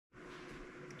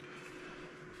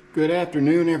Good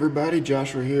afternoon, everybody.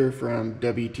 Joshua here from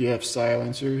WTF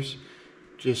Silencers.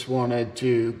 Just wanted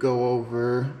to go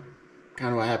over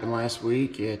kind of what happened last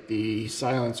week at the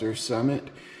Silencer Summit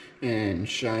in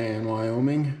Cheyenne,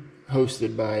 Wyoming,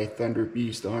 hosted by Thunder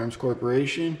Beast Arms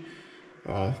Corporation.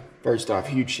 First off,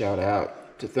 huge shout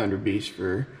out to Thunder Beast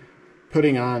for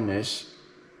putting on this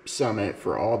summit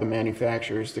for all the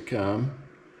manufacturers to come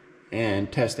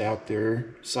and test out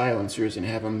their silencers and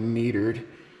have them metered,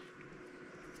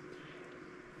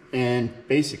 and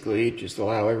basically just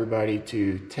allow everybody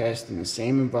to test in the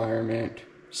same environment,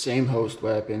 same host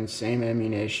weapon, same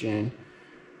ammunition,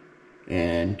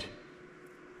 and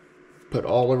put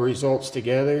all the results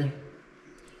together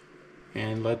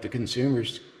and let the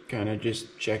consumers kind of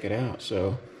just check it out.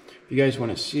 So if you guys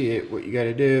want to see it, what you got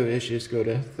to do is just go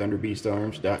to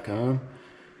thunderbeastarms.com.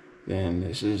 Then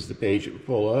this is the page that will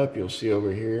pull up. You'll see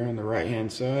over here on the right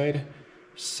hand side,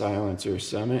 Silencer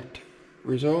Summit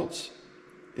results.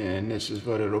 And this is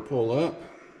what it'll pull up,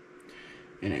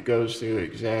 and it goes through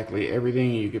exactly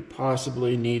everything you could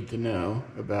possibly need to know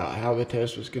about how the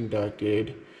test was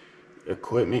conducted,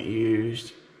 equipment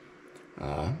used,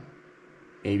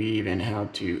 maybe even how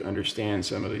to understand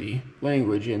some of the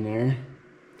language in there,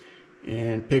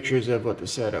 and pictures of what the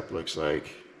setup looks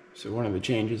like. So one of the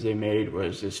changes they made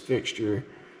was this fixture,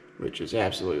 which is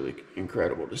absolutely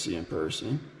incredible to see in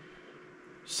person.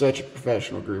 Such a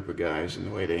professional group of guys in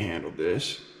the way they handled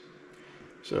this.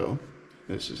 So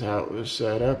this is how it was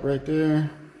set up right there.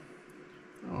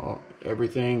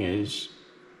 Everything is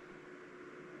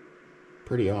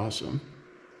pretty awesome.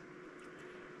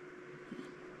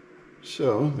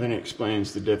 So then it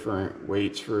explains the different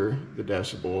weights for the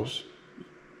decibels.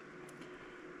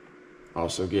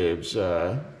 Also gives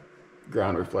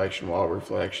ground reflection, wall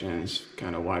reflections,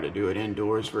 kind of why to do it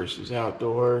indoors versus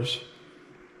outdoors.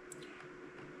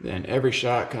 Then every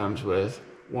shot comes with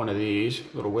one of these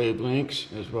little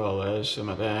wavelengths as well as some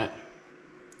of that.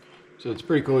 So it's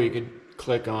pretty cool. You could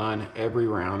click on every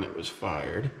round that was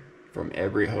fired from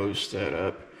every host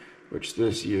setup, which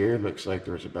this year looks like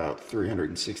there was about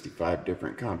 365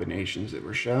 different combinations that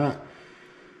were shot.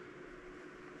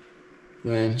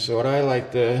 Then, so what I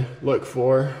like to look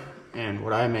for and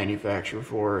what I manufacture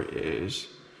for is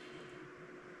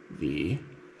the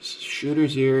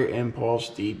shooter's ear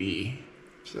impulse dB.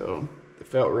 So the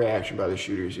felt reaction by the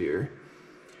shooter's ear.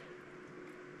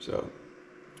 So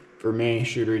for me,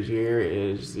 shooter's ear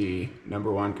is the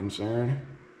 #1 concern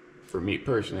for me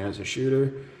personally as a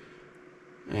shooter,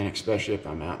 and especially if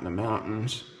I'm out in the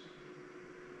mountains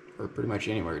or pretty much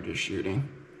anywhere just shooting.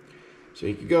 So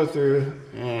you could go through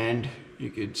and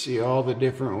you could see all the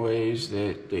different ways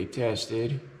that they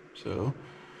tested. So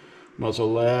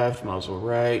muzzle left, muzzle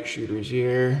right, shooter's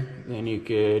ear. Then you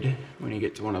could, when you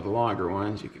get to one of the longer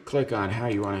ones, you could click on how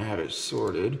you want to have it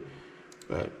sorted.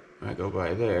 But I go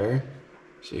by there.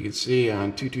 So you can see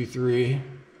on 223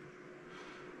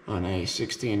 on a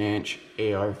 16-inch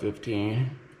AR-15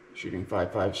 shooting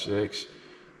 5.56.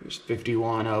 There's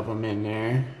 51 of them in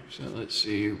there. So let's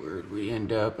see where we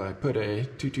end up. I put a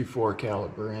 .224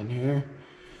 caliber in here.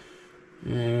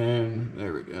 And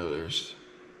there we go. There's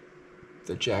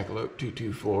the Jackalope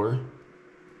 224,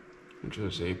 which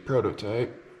was a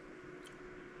prototype.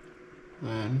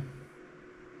 Then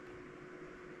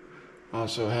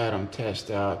also had them test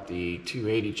out the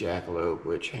 280 Jackalope,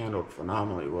 which handled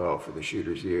phenomenally well for the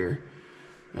shooter's ear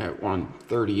at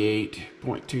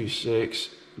 138.26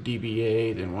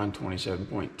 dBA, then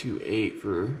 127.28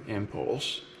 for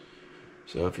impulse.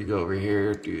 So if you go over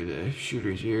here to the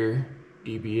shooter's ear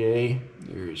dBA,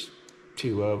 there's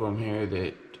two of them here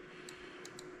that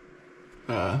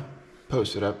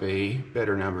posted up a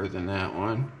better number than that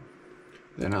one.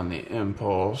 Then on the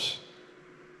impulse,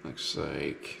 looks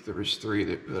like there was 3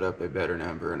 that put up a better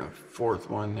number and a 4th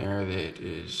one there that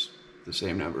is the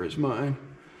same number as mine.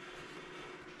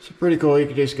 So pretty cool. You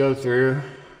can just go through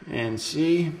and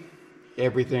see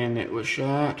everything that was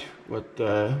shot, what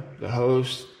the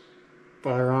host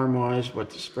firearm was,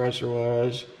 what the suppressor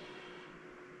was.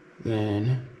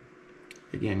 Then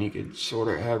again, you could sort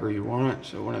it however you want.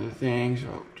 So one of the things,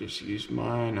 I'll just use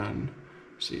mine on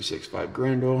C65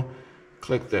 Grendel.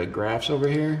 Click the graphs over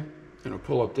here, and it'll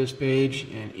pull up this page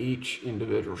and each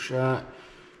individual shot.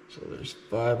 So there's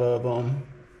 5 of them.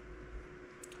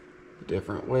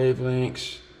 Different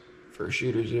wavelengths for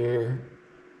shooter's ear,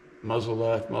 muzzle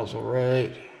left, muzzle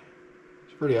right.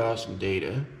 It's pretty awesome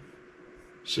data.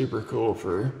 Super cool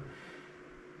for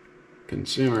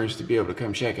consumers to be able to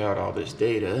come check out all this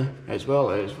data, as well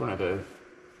as one of the,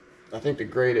 I think the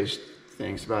greatest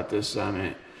things about this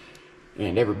summit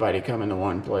and everybody coming to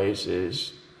one place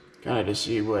is kind of to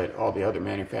see what all the other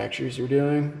manufacturers are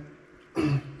doing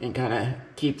and kind of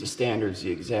keep the standards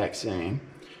the exact same.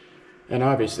 And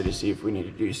obviously to see if we need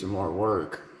to do some more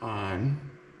work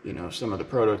on, you know, some of the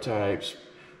prototypes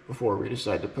before we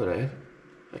decide to put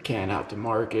a can out to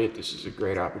market. This is a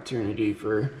great opportunity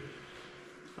for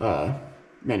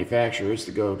manufacturers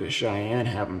to go to Cheyenne,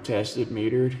 have them tested,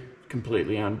 metered,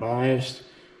 completely unbiased.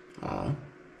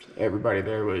 Everybody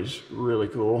there was really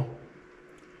cool.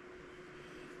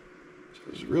 So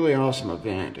it was a really awesome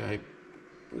event. I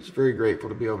was very grateful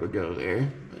to be able to go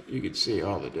there. But you could see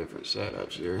all the different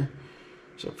setups here.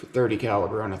 So for 30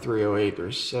 caliber on a 308,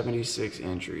 there's 76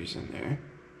 entries in there.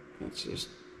 That's just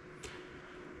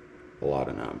a lot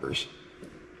of numbers.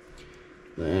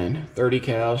 Then 30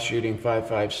 cal shooting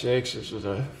 5.56. This was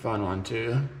a fun one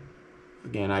too.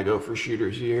 Again, I go for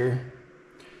shooter's ear.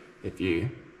 If you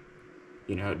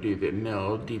know, do the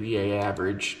mil dBA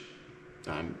average,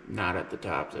 I'm not at the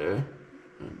top there.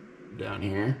 I'm down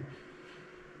here.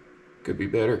 Could be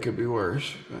better, could be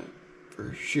worse. But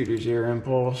for shooter's ear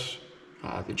impulse,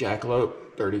 the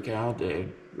Jackalope 30 cal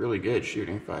did really good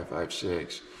shooting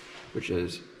 5.56, which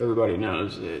is, everybody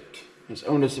knows that has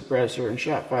owned a suppressor and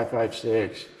shot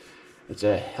 5.56. It's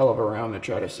a hell of a round to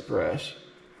try to suppress.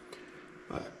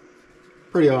 But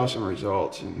pretty awesome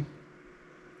results. And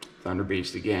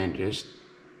Thunderbeast, again, just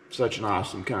such an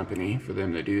awesome company for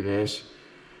them to do this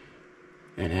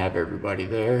and have everybody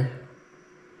there,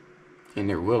 and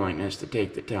their willingness to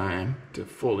take the time to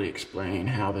fully explain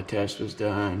how the test was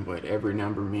done, what every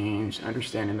number means,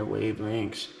 understanding the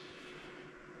wavelengths.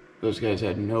 Those guys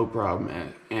had no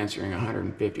problem answering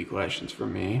 150 questions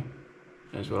from me,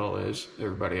 as well as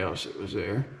everybody else that was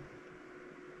there.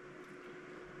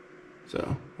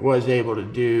 So I was able to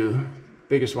do,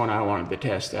 biggest one I wanted to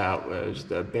test out was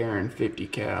the Baron 50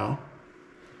 cal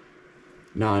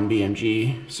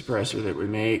non-BMG suppressor that we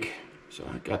make. So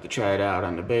I got to try it out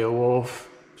on the Beowulf.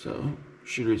 So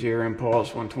shooter's ear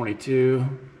impulse 122.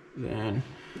 Then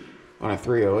on a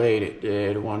 308 it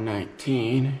did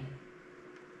 119.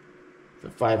 The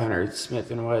 500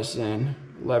 Smith & Wesson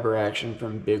lever action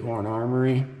from Bighorn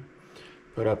Armory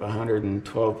put up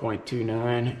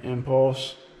 112.29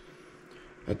 impulse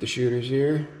at the shooter's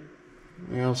ear.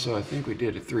 We also, I think we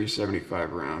did a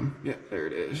 375 round. Yep, there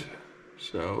it is.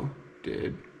 So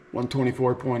did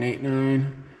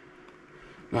 124.89.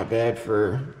 Not bad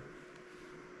for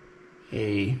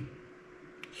a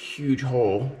huge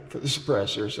hole for the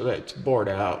suppressor, so that's bored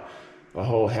out a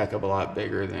whole heck of a lot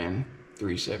bigger than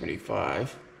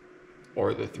 375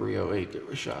 or the 308 that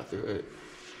was shot through it.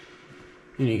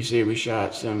 And you can see we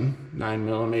shot some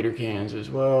 9mm cans as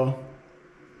well.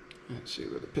 Let's see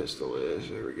where the pistol is.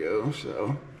 There we go.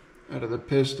 So out of the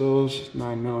pistols,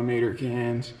 9mm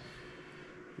cans,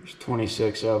 there's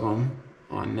 26 of them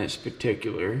on this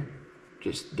particular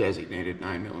just designated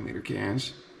 9mm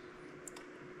cans.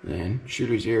 Then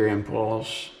shooter's ear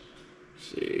impulse.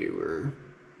 See, we're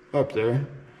up there.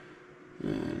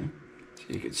 And so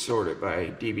you could sort it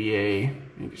by dBA.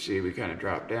 You can see we kind of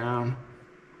drop down.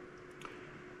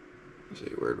 Let's see,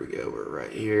 where'd we go? We're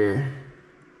right here.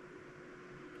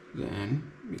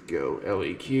 Then we go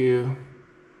LEQ.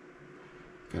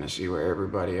 Kind of see where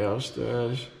everybody else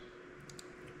does.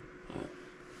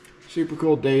 Super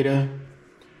cool data.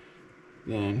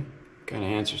 Then kind of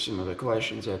answer some of the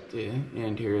questions at the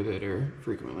end here that are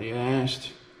frequently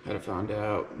asked. How to find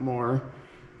out more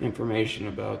information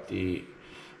about the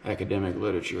academic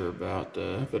literature about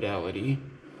the fidelity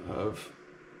of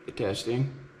the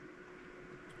testing.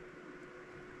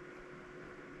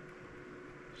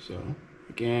 So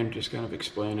again, just kind of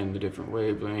explaining the different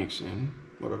wavelengths and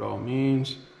what it all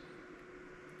means.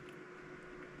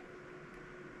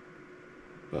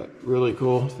 But really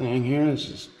cool thing here, this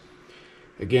is,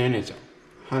 again, it's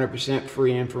 100%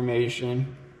 free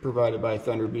information provided by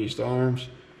Thunderbeast Arms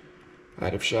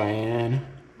out of Cheyenne.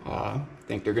 I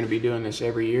think they're going to be doing this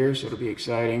every year, so it'll be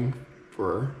exciting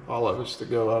for all of us to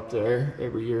go up there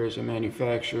every year as a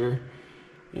manufacturer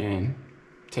and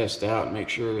test out and make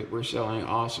sure that we're selling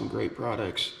awesome, great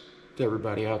products to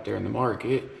everybody out there in the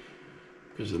market,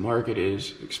 because the market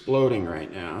is exploding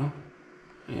right now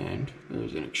and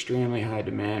there's an extremely high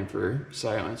demand for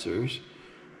silencers.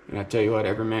 And I tell you what,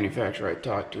 every manufacturer I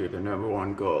talk to, their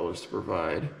 #1 goal is to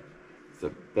provide the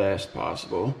best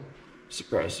possible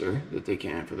suppressor that they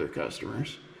can for their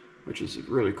customers, which is a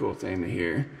really cool thing to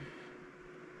hear.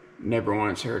 Never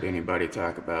once heard anybody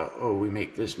talk about, oh, we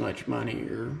make this much money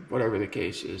or whatever the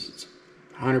case is. It's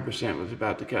 100% was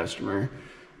about the customer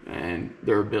and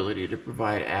their ability to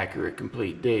provide accurate,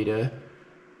 complete data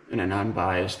in an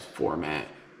unbiased format.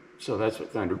 So that's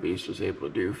what Thunderbeast was able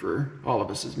to do for all of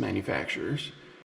us as manufacturers.